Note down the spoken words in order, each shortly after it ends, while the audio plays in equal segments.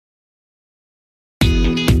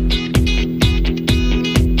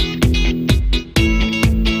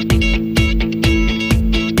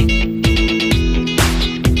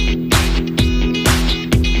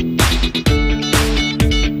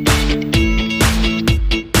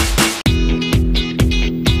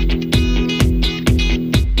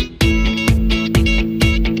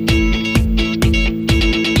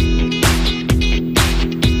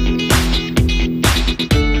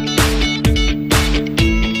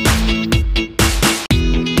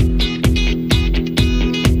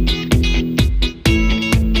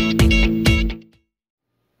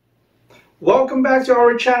welcome back to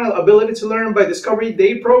our channel, Ability to Learn by Discovery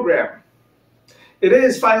Day program. It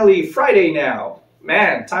is finally Friday now.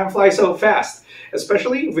 Man, time flies so fast,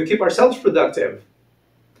 especially if we keep ourselves productive.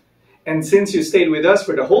 And since you stayed with us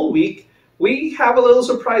for the whole week, we have a little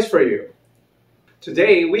surprise for you.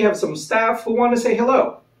 Today, we have some staff who want to say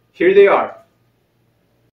hello. Here they are.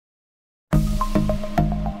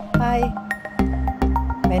 Hi,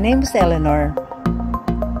 my name is Eleanor,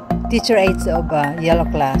 teacher aides of yellow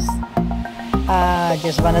class.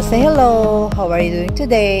 Just want to say hello. How are you doing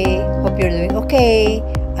today? Hope you're doing okay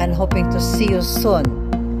and hoping to see you soon.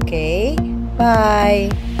 Okay, bye.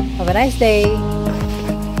 Have a nice day.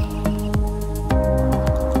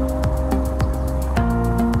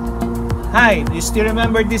 Hi, do you still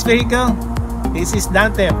remember this vehicle? This is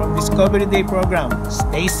Dante from Discovery Day program.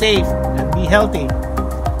 Stay safe and be healthy.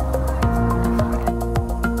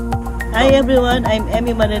 Hi everyone, I'm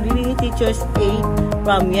Emmy Manalini, teacher's aide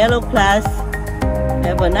from Yellow Class.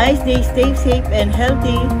 Have a nice day, stay safe and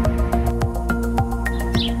healthy.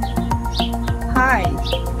 Hi,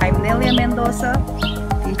 I'm Nelia Mendoza,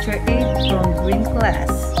 teacher aide from Green Class.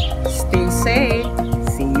 Stay safe.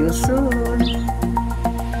 See you soon.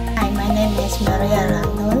 Hi, my name is Maria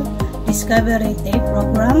Randall, Discovery Day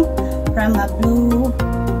program from a Blue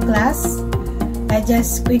Class. I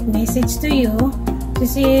just quick message to you to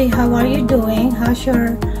see how are you doing, how's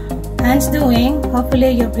your hands doing. Hopefully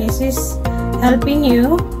your brace is helping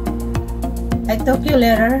you. I talk to you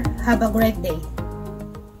later. Have a great day.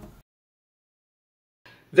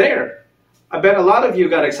 There! I bet a lot of you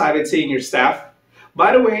got excited seeing your staff.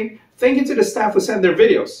 By the way, thank you to the staff who sent their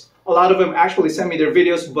videos. A lot of them actually sent me their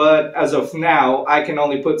videos, but as of now, I can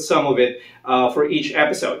only put some of it for each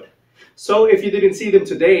episode. So if you didn't see them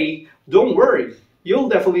today, don't worry. You'll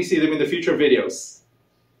definitely see them in the future videos.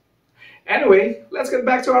 Anyway, let's get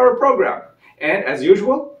back to our program. And as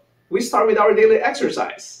usual, we start with our daily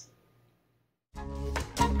exercise.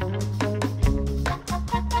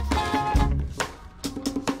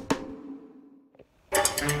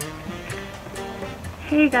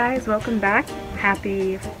 Hey guys, welcome back.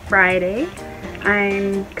 Happy Friday.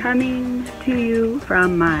 I'm coming to you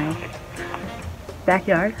from my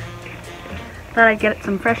backyard. Thought I'd get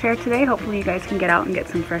some fresh air today. Hopefully you guys can get out and get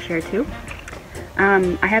some fresh air too.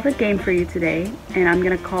 I have a game for you today, and I'm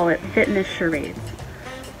going to call it Fitness Charades.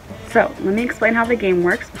 So, let me explain how the game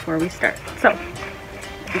works before we start. So,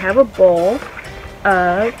 I have a bowl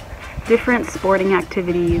of different sporting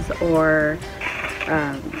activities or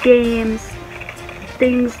games,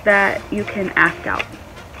 things that you can act out.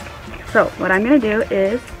 So, what I'm going to do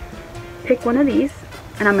is pick one of these,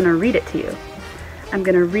 and I'm going to read it to you. I'm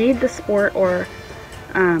going to read the sport or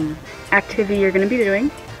activity you're going to be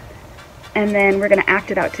doing, and then we're going to act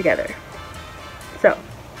it out together. So,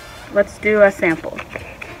 let's do a sample.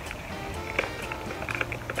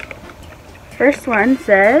 First one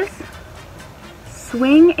says,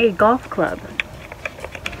 swing a golf club.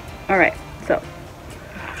 Alright, so,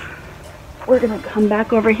 we're going to come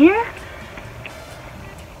back over here,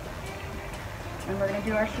 and we're going to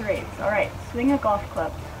do our charades. Alright, swing a golf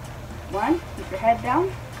club. 1, keep your head down.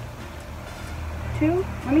 2,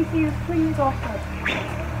 let me see you swing the golf club.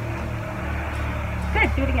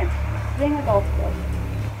 Good, do it again. Swing a golf club.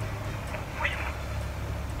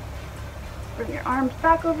 Bring your arms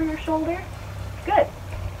back over your shoulder. Good.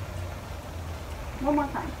 One more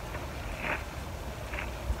time.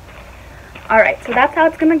 Alright, so that's how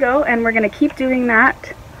it's going to go, and we're going to keep doing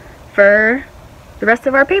that for the rest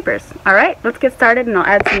of our papers. Alright, let's get started and I'll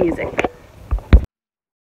add some music.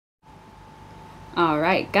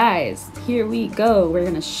 Alright guys, here we go. We're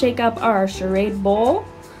going to shake up our charade bowl.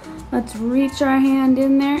 Let's reach our hand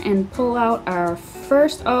in there and pull out our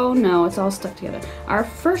first, oh no, it's all stuck together. Our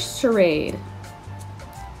first charade.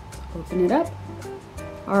 Open it up.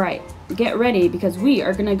 Alright, get ready because we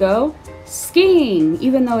are gonna go skiing,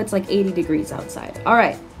 even though it's like 80 degrees outside.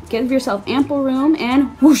 Alright, give yourself ample room and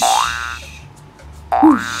whoosh!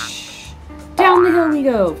 Whoosh! Down the hill we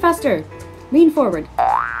go, faster! Lean forward.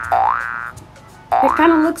 It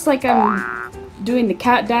kind of looks like I'm doing the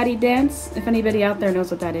cat daddy dance, if anybody out there knows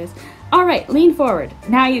what that is. Alright, lean forward.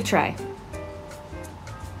 Now you try.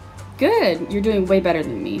 Good, you're doing way better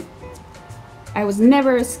than me. I was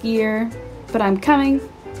never a skier, but I'm coming.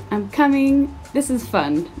 I'm coming. This is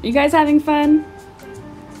fun. You guys having fun?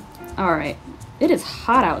 Alright, it is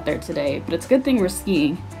hot out there today, but it's a good thing we're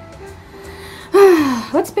skiing.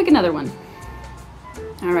 Let's pick another one.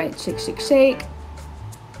 Alright, shake, shake, shake.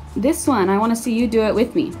 This one, I want to see you do it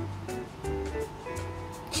with me.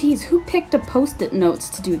 Jeez, who picked a post-it notes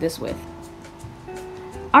to do this with?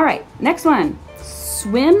 Alright, next one.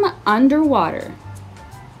 Swim underwater.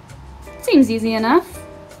 Seems easy enough.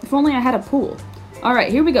 If only I had a pool.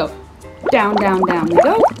 Alright, here we go. Down, down, down we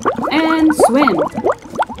go. And swim.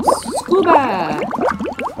 Scuba.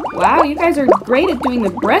 Wow, you guys are great at doing the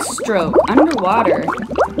breaststroke underwater.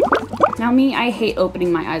 Now me, I hate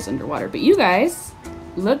opening my eyes underwater, but you guys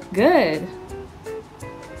look good.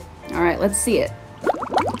 Alright, let's see it.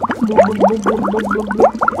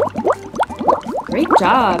 Great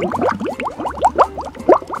job.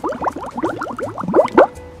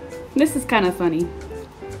 This is kind of funny.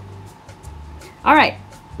 Alright,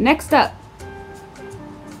 next up.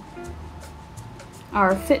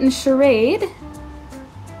 Our fitness charade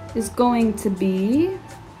is going to be...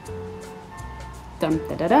 Dum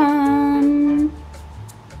da da dum.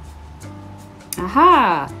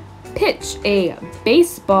 Aha! Pitch a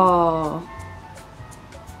baseball.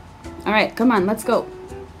 Alright, come on, let's go.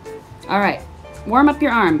 Alright, warm up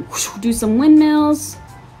your arm. Do some windmills.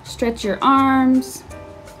 Stretch your arms.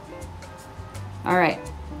 Alright,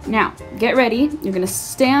 now, get ready. You're going to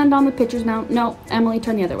stand on the pitcher's mound. No, Emily,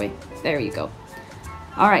 turn the other way. There you go.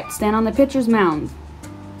 Alright, stand on the pitcher's mound.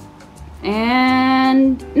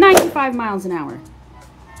 And 95 miles an hour.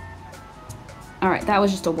 Alright, that was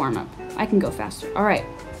just a warm-up. I can go faster. Alright,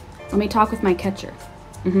 let me talk with my catcher.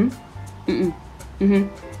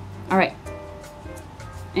 Alright.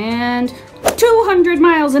 And 200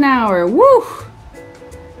 miles an hour. Woo!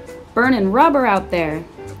 Burning rubber out there.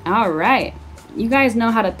 Alright. You guys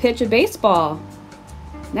know how to pitch a baseball.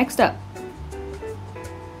 Next up.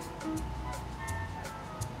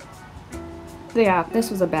 Yeah, this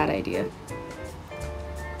was a bad idea.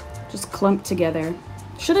 Just clumped together.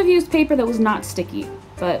 Should have used paper that was not sticky,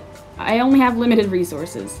 but I only have limited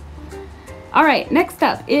resources. Alright, next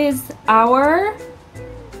up is our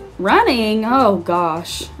running. Oh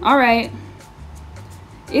gosh. Alright.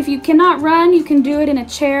 If you cannot run, you can do it in a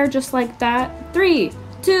chair just like that. 3,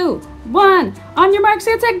 2, 1. On your marks,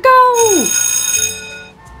 get set, go!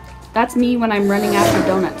 That's me when I'm running after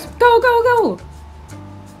donuts. Go, go, go!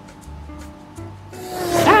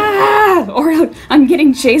 Ah! Or I'm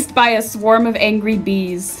getting chased by a swarm of angry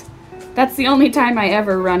bees. That's the only time I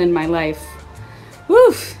ever run in my life.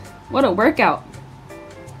 Woof! What a workout.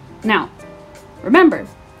 Now, remember,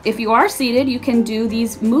 if you are seated, you can do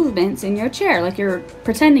these movements in your chair, like you're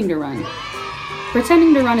pretending to run.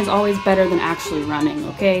 Pretending to run is always better than actually running,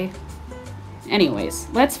 okay? Anyways,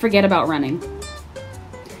 let's forget about running.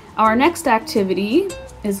 Our next activity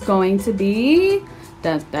is going to be...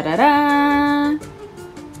 Da-da-da-da!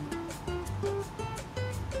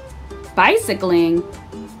 Bicycling.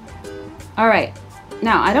 Alright,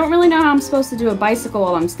 now I don't really know how I'm supposed to do a bicycle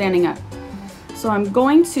while I'm standing up. So I'm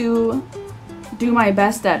going to do my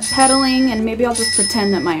best at pedaling, and maybe I'll just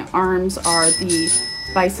pretend that my arms are the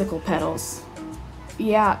bicycle pedals.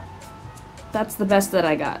 Yeah, that's the best that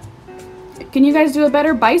I got. Can you guys do a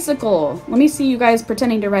better bicycle? Let me see you guys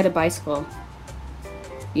pretending to ride a bicycle.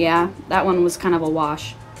 Yeah, that one was kind of a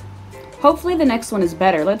wash. Hopefully the next one is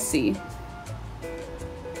better. Let's see.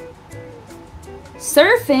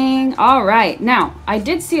 Surfing! Alright, now, I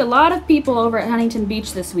did see a lot of people over at Huntington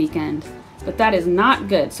Beach this weekend, but that is not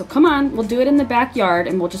good. So come on, we'll do it in the backyard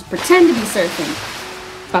and we'll just pretend to be surfing.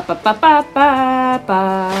 Ba ba ba ba ba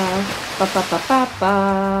ba ba ba ba ba ba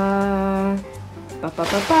ba ba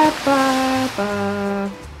ba ba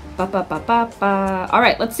ba ba ba ba ba.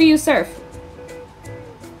 Alright, let's see you surf.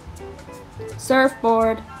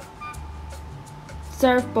 Surfboard.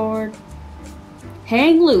 Surfboard.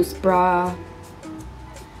 Hang loose, brah.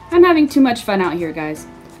 I'm having too much fun out here, guys.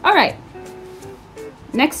 Alright.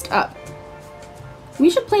 Next up. We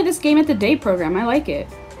should play this game at the day program. I like it.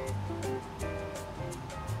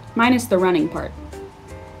 Minus the running part.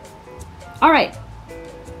 Alright.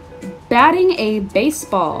 Batting a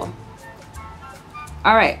baseball.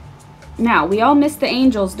 Alright. Now, we all miss the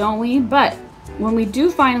Angels, don't we? But when we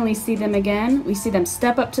do finally see them again, we see them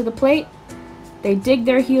step up to the plate. They dig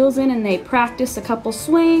their heels in and they practice a couple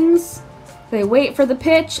swings. They wait for the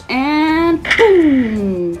pitch and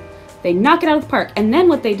boom! They knock it out of the park. And then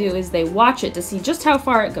what they do is they watch it to see just how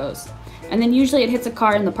far it goes. And then usually it hits a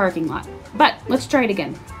car in the parking lot. But let's try it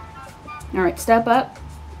again. Alright, step up.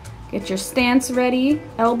 Get your stance ready.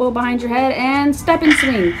 Elbow behind your head and step and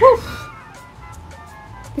swing. Woo!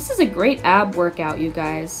 This is a great ab workout, you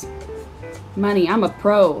guys. Money, I'm a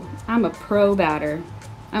pro. I'm a pro batter.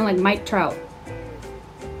 I'm like Mike Trout.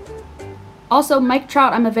 Also, Mike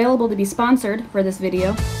Trout, I'm available to be sponsored for this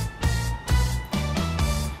video.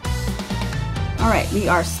 Alright, we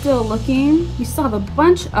are still looking. We still have a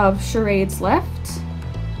bunch of charades left.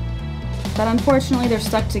 But unfortunately, they're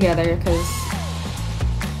stuck together because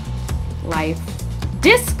life.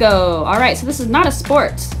 Disco! Alright, so this is not a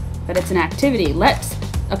sport. but it's an activity. Let's,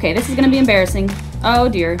 okay, this is gonna be embarrassing. Oh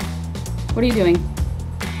dear. What are you doing?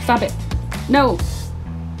 Stop it. No.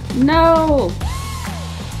 No.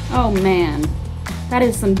 Oh man. That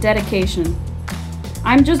is some dedication.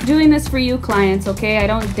 I'm just doing this for you, clients, okay? I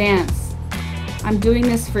don't dance. I'm doing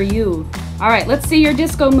this for you. All right, let's see your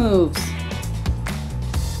disco moves.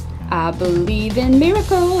 I believe in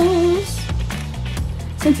miracles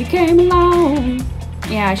since you came along.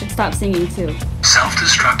 Yeah, I should stop singing too.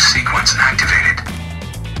 Self-destruct sequence activated.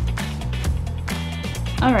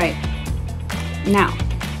 All right. Now,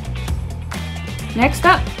 next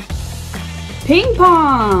up, ping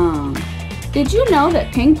pong. Did you know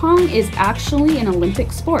that ping pong is actually an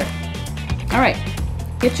Olympic sport? All right,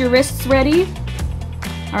 get your wrists ready.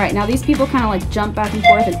 All right, now these people kind of like jump back and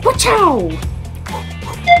forth and wa-chow!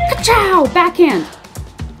 Ka-chow! Backhand.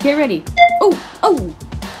 Get ready. Oh, oh.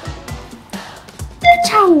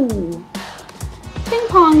 Ka-chow! Ping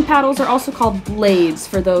pong paddles are also called blades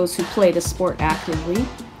for those who play the sport actively.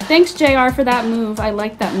 Thanks, JR, for that move. I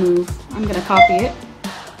like that move. I'm gonna copy it.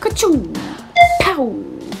 Ka-choo! Pow!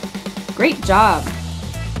 Great job.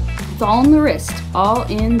 It's all in the wrist. All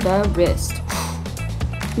in the wrist.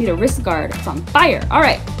 Need a wrist guard. It's on fire. All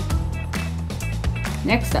right.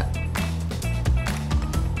 Next up.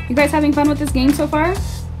 You guys having fun with this game so far?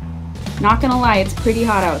 Not gonna lie, it's pretty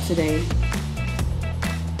hot out today.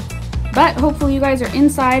 But hopefully you guys are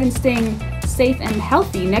inside and staying safe and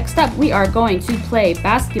healthy. Next up, we are going to play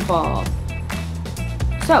basketball.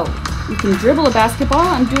 So, you can dribble a basketball.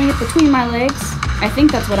 I'm doing it between my legs. I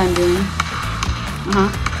think that's what I'm doing.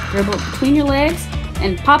 Dribble it between your legs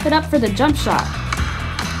and pop it up for the jump shot.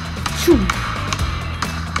 Shoo.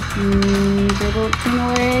 Dribble it between the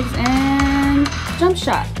legs and jump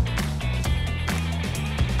shot.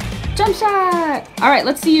 Jump shot! All right,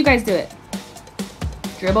 let's see you guys do it.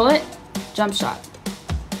 Dribble it, jump shot.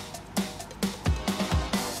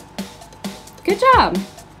 Good job.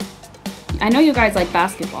 I know you guys like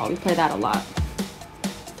basketball. We play that a lot.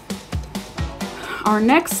 Our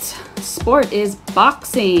next sport is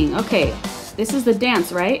boxing. Okay, this is the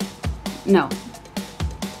dance, right? No.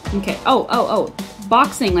 Okay, oh.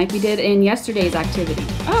 Boxing like we did in yesterday's activity.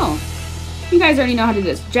 Oh, you guys already know how to do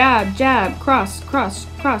this. Jab, jab, cross, cross,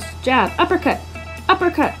 cross, jab, uppercut,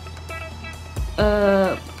 uppercut.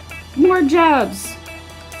 More jabs.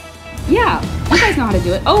 Yeah, you guys know how to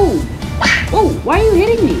do it. Oh, why are you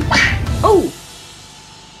hitting me? Oh,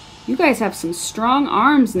 you guys have some strong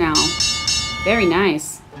arms now. Very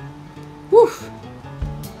nice. Woof.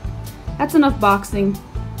 That's enough boxing.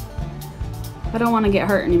 I don't want to get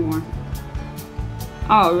hurt anymore.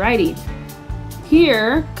 Alrighty.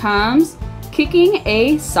 Here comes kicking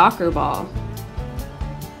a soccer ball.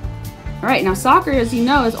 Alright, now soccer, as you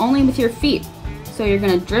know, is only with your feet. So you're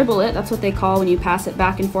going to dribble it. That's what they call when you pass it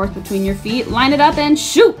back and forth between your feet. Line it up and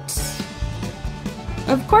shoot!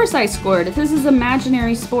 Of course I scored. This is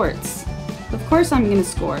imaginary sports. Of course I'm going to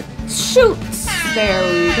score. Shoot! There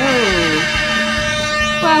we go.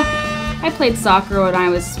 Well, I played soccer when I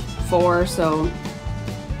was 4, so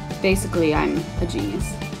basically I'm a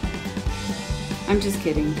genius. I'm just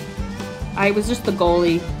kidding. I was just the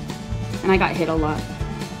goalie, and I got hit a lot.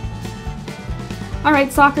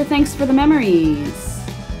 Alright, soccer, thanks for the memories.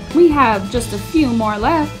 We have just a few more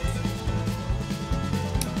left.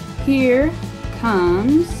 Here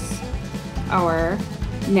comes our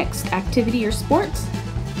next activity or sport.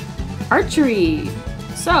 Archery.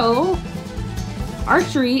 So,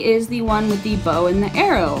 archery is the one with the bow and the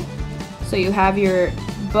arrow. So you have your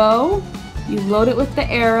bow, you load it with the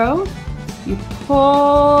arrow, you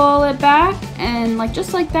pull it back, and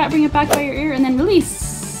just like that, bring it back by your ear, and then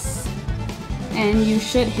release. And you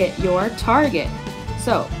should hit your target.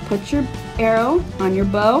 So put your arrow on your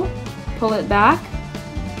bow, pull it back,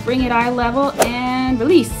 bring it eye level, and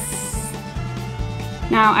release.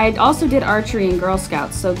 Now, I also did archery in Girl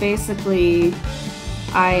Scouts, so basically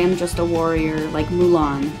I am just a warrior like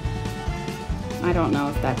Mulan. I don't know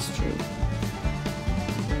if that's true.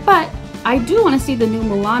 But I do want to see the new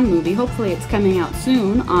Mulan movie. Hopefully it's coming out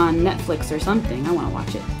soon on Netflix or something. I want to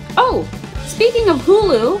watch it. Oh, speaking of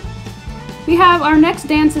Hulu, we have our next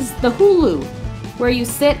dance is the Hulu, where you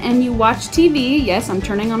sit and you watch TV. Yes, I'm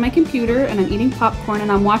turning on my computer and I'm eating popcorn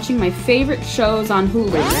and I'm watching my favorite shows on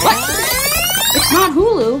Hulu. What? It's not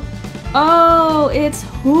Hulu. Oh, it's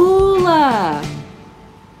hula.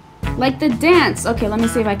 Like the dance. Okay, let me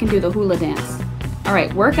see if I can do the hula dance. All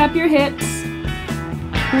right, work up your hips.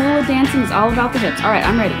 Hula dancing is all about the hips. All right,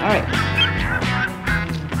 I'm ready. All right.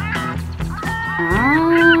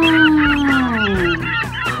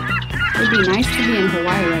 It'd be nice to be in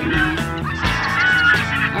Hawaii right now.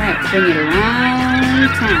 All right, bring it around.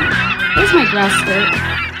 sunny town. There's my grass skirt.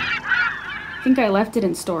 I think I left it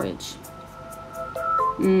in storage.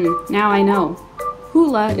 Now I know.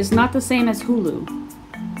 Hula is not the same as Hulu.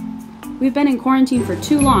 We've been in quarantine for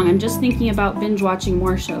too long. I'm just thinking about binge watching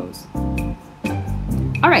more shows.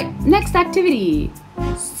 Alright, next activity.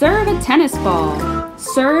 Serve a tennis ball.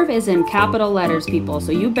 Serve is in capital letters, people,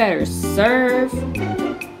 so you better serve.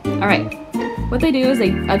 Alright, what they do is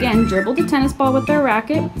they, again, dribble the tennis ball with their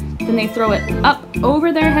racket, then they throw it up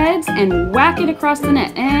over their heads and whack it across the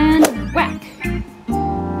net, and whack.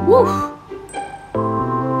 Woo!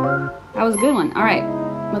 That was a good one. Alright,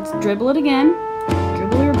 let's dribble it again.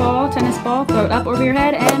 Dribble your ball, tennis ball, throw it up over your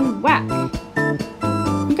head, and whack.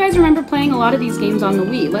 You guys remember playing a lot of these games on the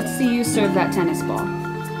Wii. Let's see you serve that tennis ball.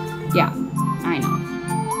 Yeah, I know.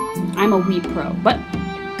 I'm a Wii pro, but...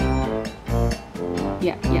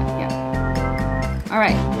 Yeah.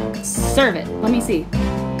 Alright, serve it. Let me see.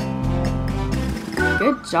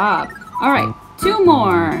 Good job. Alright, 2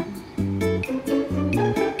 more.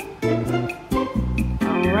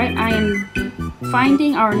 Alright, I am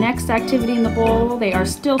finding our next activity in the bowl. They are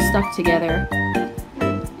still stuck together.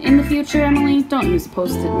 In the future, Emily, don't use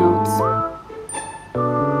post-it notes.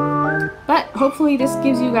 But hopefully this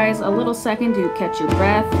gives you guys a little second to catch your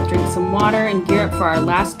breath, drink some water, and gear up for our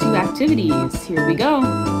last 2 activities. Here we go.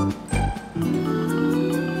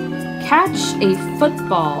 Catch a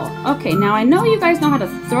football. Okay, now I know you guys know how to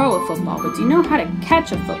throw a football, but do you know how to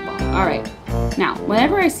catch a football? Alright. Now,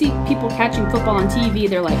 whenever I see people catching football on TV,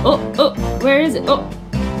 they're like, oh, where is it? Oh.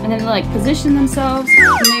 And then they like position themselves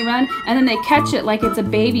and they run and then they catch it like it's a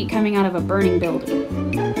baby coming out of a burning building.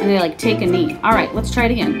 And they like take a knee. Alright, let's try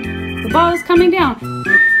it again. The ball is coming down.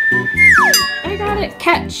 I got it.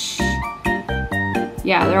 Catch.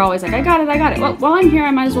 Yeah, they're always like, I got it. Well, while I'm here,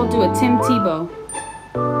 I might as well do a Tim Tebow.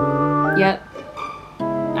 Yep.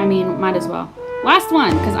 I mean, might as well. Last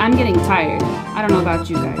one, because I'm getting tired. I don't know about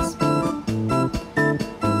you guys.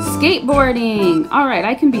 Skateboarding. Alright,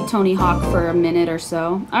 I can be Tony Hawk for a minute or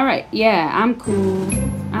so. Alright, yeah, I'm cool.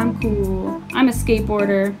 I'm a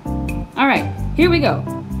skateboarder. Alright, here we go.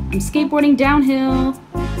 I'm skateboarding downhill.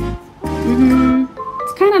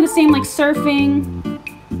 It's kind of the same like surfing,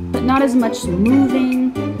 but not as much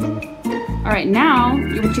moving. Alright, now,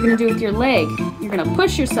 what you're going to do with your leg, you're going to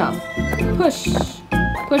push yourself. Push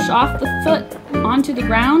off the foot onto the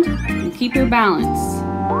ground and keep your balance.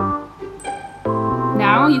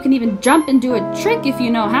 Now, you can even jump and do a trick if you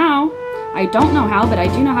know how. I don't know how, but I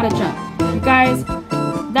do know how to jump. You guys,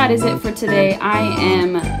 that is it for today. I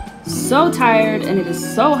am so tired and it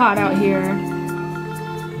is so hot out here.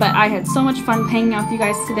 But I had so much fun hanging out with you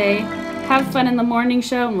guys today. Have fun in the morning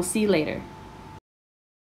show and we'll see you later.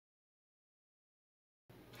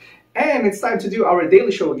 And it's time to do our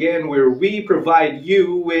daily show again, where we provide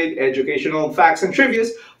you with educational facts and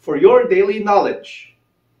trivias for your daily knowledge.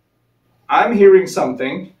 I'm hearing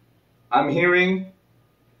something. I'm hearing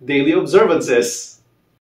daily observances.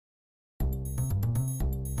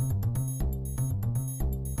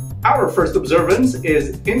 Our first observance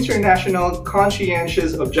is International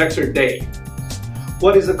Conscientious Objector Day.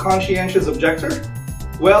 What is a conscientious objector?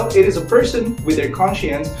 Well, it is a person with their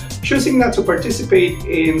conscience choosing not to participate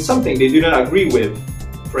in something they do not agree with.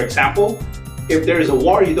 For example, if there is a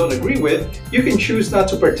war you don't agree with, you can choose not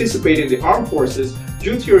to participate in the armed forces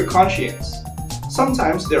due to your conscience.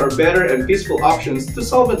 Sometimes there are better and peaceful options to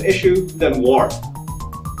solve an issue than war.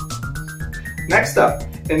 Next up,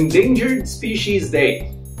 Endangered Species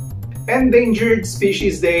Day. Endangered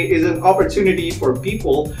Species Day is an opportunity for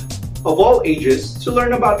people of all ages to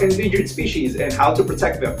learn about endangered species and how to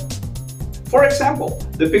protect them. For example,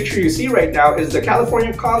 the picture you see right now is the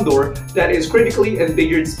California condor that is critically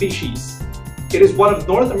endangered species. It is one of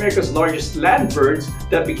North America's largest land birds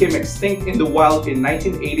that became extinct in the wild in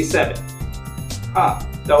 1987.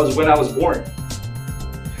 That was when I was born.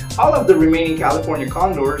 All of the remaining California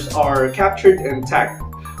condors are captured and tagged.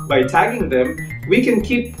 By tagging them, we can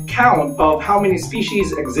keep count of how many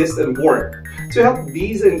species exist and born. To help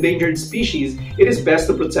these endangered species, it is best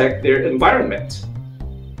to protect their environment.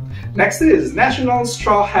 Next is National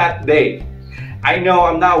Straw Hat Day. I know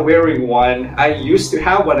I'm not wearing one. I used to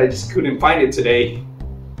have one, I just couldn't find it today.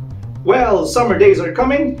 Well, summer days are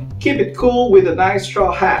coming. Keep it cool with a nice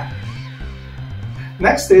straw hat.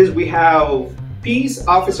 Next is we have Peace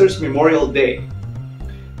Officers Memorial Day.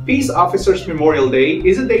 Peace Officers Memorial Day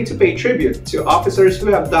is a day to pay tribute to officers who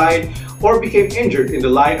have died or became injured in the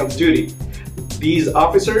line of duty. These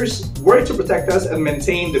officers work to protect us and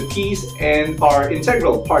maintain the peace and are an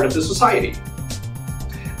integral part of the society.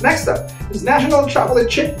 Next up is National Chocolate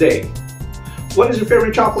Chip Day. What is your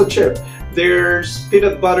favorite chocolate chip? There's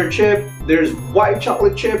peanut butter chip, There's white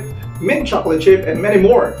chocolate chip, mint chocolate chip, and many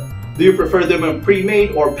more. Do you prefer them in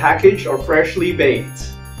pre-made or packaged or freshly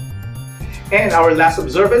baked? And our last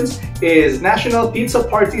observance is National Pizza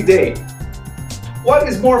Party Day. What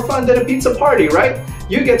is more fun than a pizza party, right?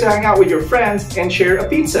 You get to hang out with your friends and share a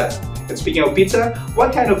pizza. And speaking of pizza,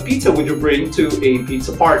 what kind of pizza would you bring to a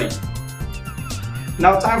pizza party?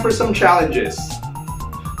 Now time for some challenges.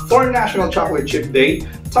 For National Chocolate Chip Day,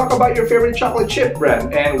 talk about your favorite chocolate chip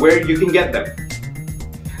brand and where you can get them.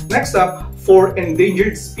 Next up, for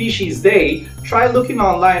Endangered Species Day, try looking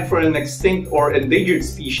online for an extinct or endangered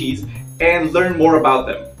species and learn more about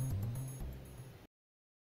them.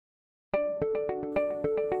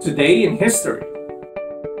 Today in history.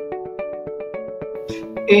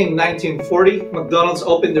 In 1940, McDonald's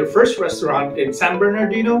opened their first restaurant in San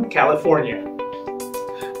Bernardino, California.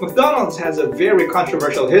 McDonald's has a very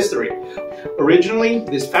controversial history. Originally,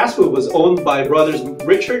 this fast food was owned by brothers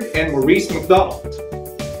Richard and Maurice McDonald.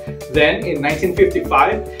 Then, in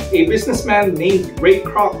 1955, a businessman named Ray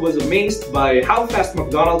Kroc was amazed by how fast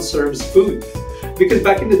McDonald's serves food. Because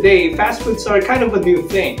back in the day, fast foods are kind of a new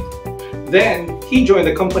thing. Then, he joined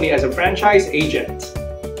the company as a franchise agent.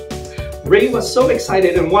 Ray was so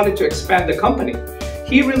excited and wanted to expand the company.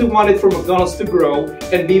 He really wanted for McDonald's to grow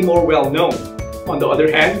and be more well-known. On the other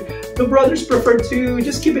hand, the brothers preferred to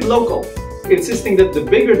just keep it local, insisting that the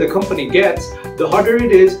bigger the company gets, the harder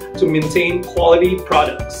it is to maintain quality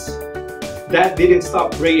products. That didn't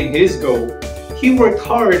stop Ray in his goal. He worked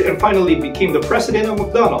hard and finally became the president of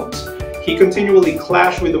McDonald's. He continually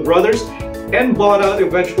clashed with the brothers and bought out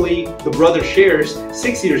eventually the brothers' shares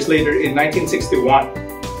 6 years later in 1961.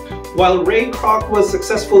 While Ray Kroc was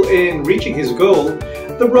successful in reaching his goal,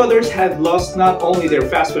 the brothers had lost not only their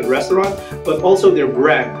fast food restaurant, but also their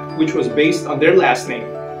brand, which was based on their last name.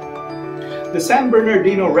 The San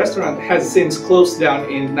Bernardino restaurant has since closed down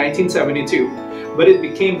in 1972, but it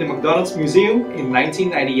became the McDonald's Museum in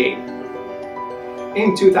 1998.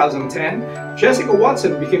 In 2010, Jessica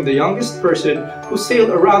Watson became the youngest person who sailed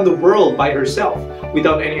around the world by herself,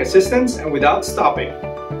 without any assistance and without stopping.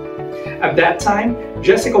 At that time,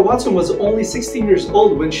 Jessica Watson was only 16 years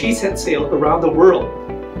old when she set sail around the world.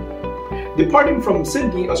 Departing from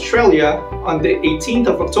Sydney, Australia on the 18th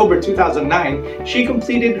of October 2009, she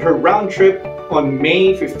completed her round trip on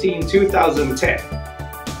May 15, 2010.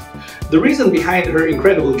 The reason behind her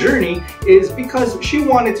incredible journey is because she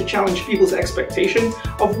wanted to challenge people's expectation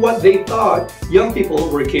of what they thought young people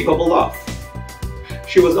were capable of.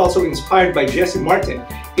 She was also inspired by Jesse Martin,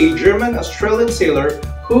 a German-Australian sailor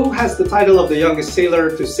who has the title of the youngest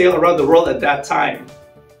sailor to sail around the world at that time.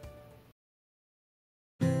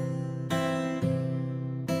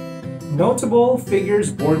 Notable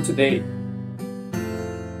figures born today.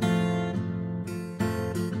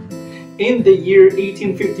 In the year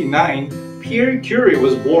 1859, Pierre Curie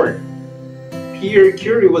was born. Pierre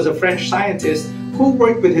Curie was a French scientist who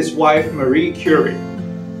worked with his wife Marie Curie.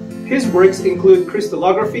 His works include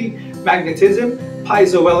crystallography, magnetism,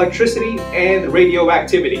 piezoelectricity, and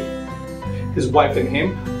radioactivity. His wife and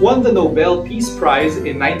him won the Nobel Peace Prize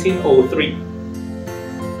in 1903.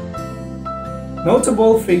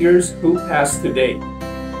 Notable figures who passed today.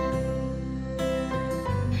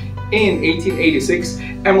 In 1886,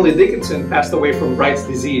 Emily Dickinson passed away from Bright's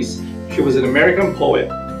disease. She was an American poet.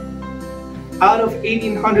 Out of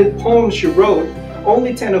 1,800 poems she wrote,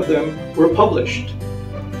 only 10 of them were published.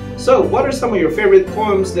 So, what are some of your favorite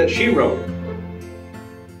poems that she wrote?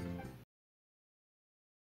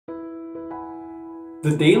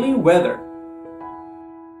 The daily weather.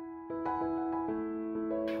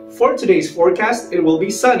 For today's forecast, it will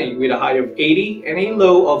be sunny with a high of 80 and a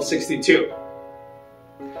low of 62.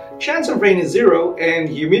 Chance of rain is 0 and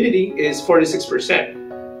humidity is 46%.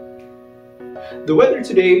 The weather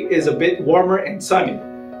today is a bit warmer and sunny.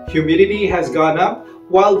 Humidity has gone up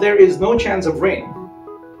while there is no chance of rain.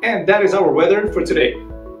 And that is our weather for today.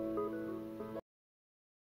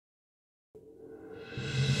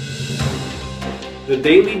 The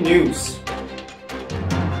daily news.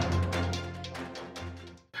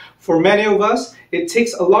 For many of us, it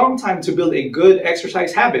takes a long time to build a good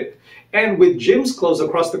exercise habit. And with gyms closed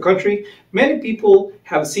across the country, many people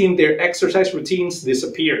have seen their exercise routines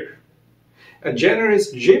disappear. A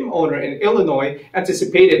generous gym owner in Illinois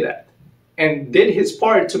anticipated that and did his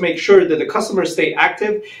part to make sure that the customers stay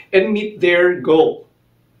active and meet their goal.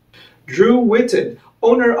 Drew Whitted,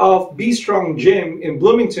 owner of Be Strong Gym in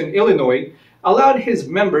Bloomington, Illinois, allowed his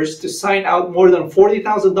members to sign out more than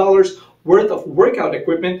 $40,000 worth of workout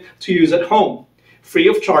equipment to use at home, free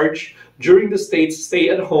of charge, during the state's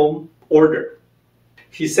stay-at-home order.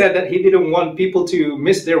 He said that he didn't want people to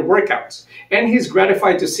miss their workouts, and he's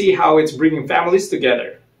gratified to see how it's bringing families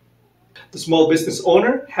together. The small business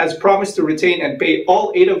owner has promised to retain and pay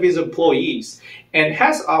all 8 of his employees and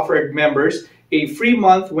has offered members a free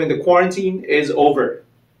month when the quarantine is over.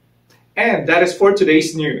 And that is for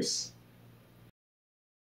today's news.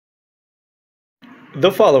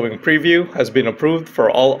 The following preview has been approved for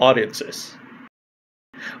all audiences.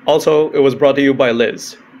 Also, it was brought to you by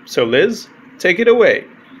Liz. So Liz, take it away.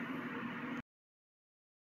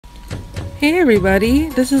 Hey everybody,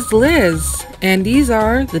 this is Liz, and these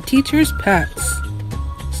are the teacher's pets.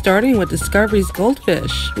 Starting with Discovery's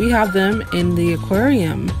goldfish, we have them in the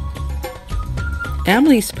aquarium.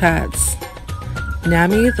 Emily's pets.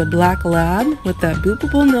 Nami the black lab with that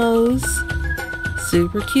boopable nose.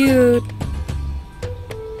 Super cute.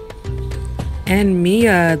 And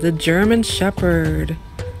Mia the German shepherd,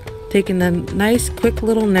 taking a nice quick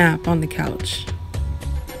little nap on the couch.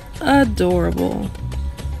 Adorable.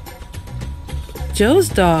 Joe's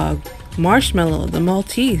dog, Marshmallow the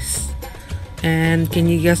Maltese. And can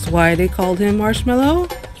you guess why they called him Marshmallow?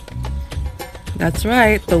 That's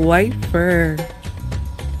right, the white fur.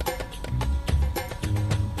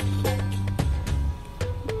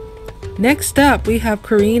 Next up, we have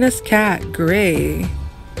Karina's cat, Gray.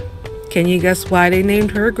 Can you guess why they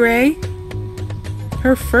named her Gray?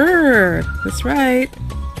 Her fur, that's right.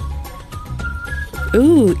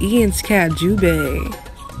 Ooh, Ian's cat, Jubei.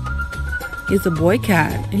 He's a boy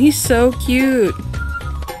cat, and he's so cute.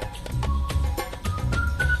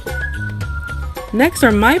 Next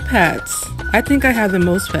are my pets. I think I have the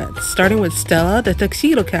most pets, starting with Stella, the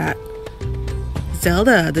tuxedo cat.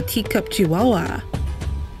 Zelda, the teacup chihuahua.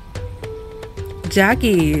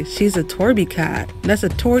 Jackie, she's a Torby cat. That's a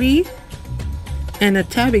tortie and a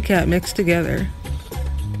tabby cat mixed together.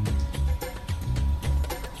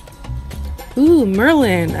 Ooh,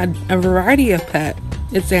 Merlin, a variety of pet.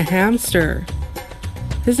 It's a hamster.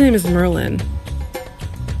 His name is Merlin.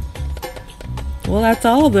 Well, that's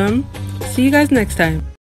all of them. See you guys next time.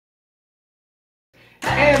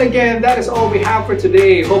 And again, that is all we have for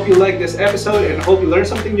today. Hope you liked this episode and hope you learned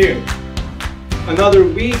something new. Another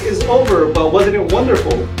week is over, but wasn't it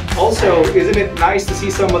wonderful? Also, isn't it nice to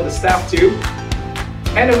see some of the staff too?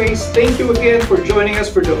 Anyways, thank you again for joining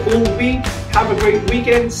us for the whole week. Have a great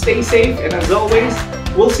weekend, stay safe, and as always,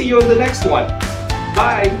 we'll see you on the next one.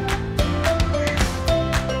 Bye!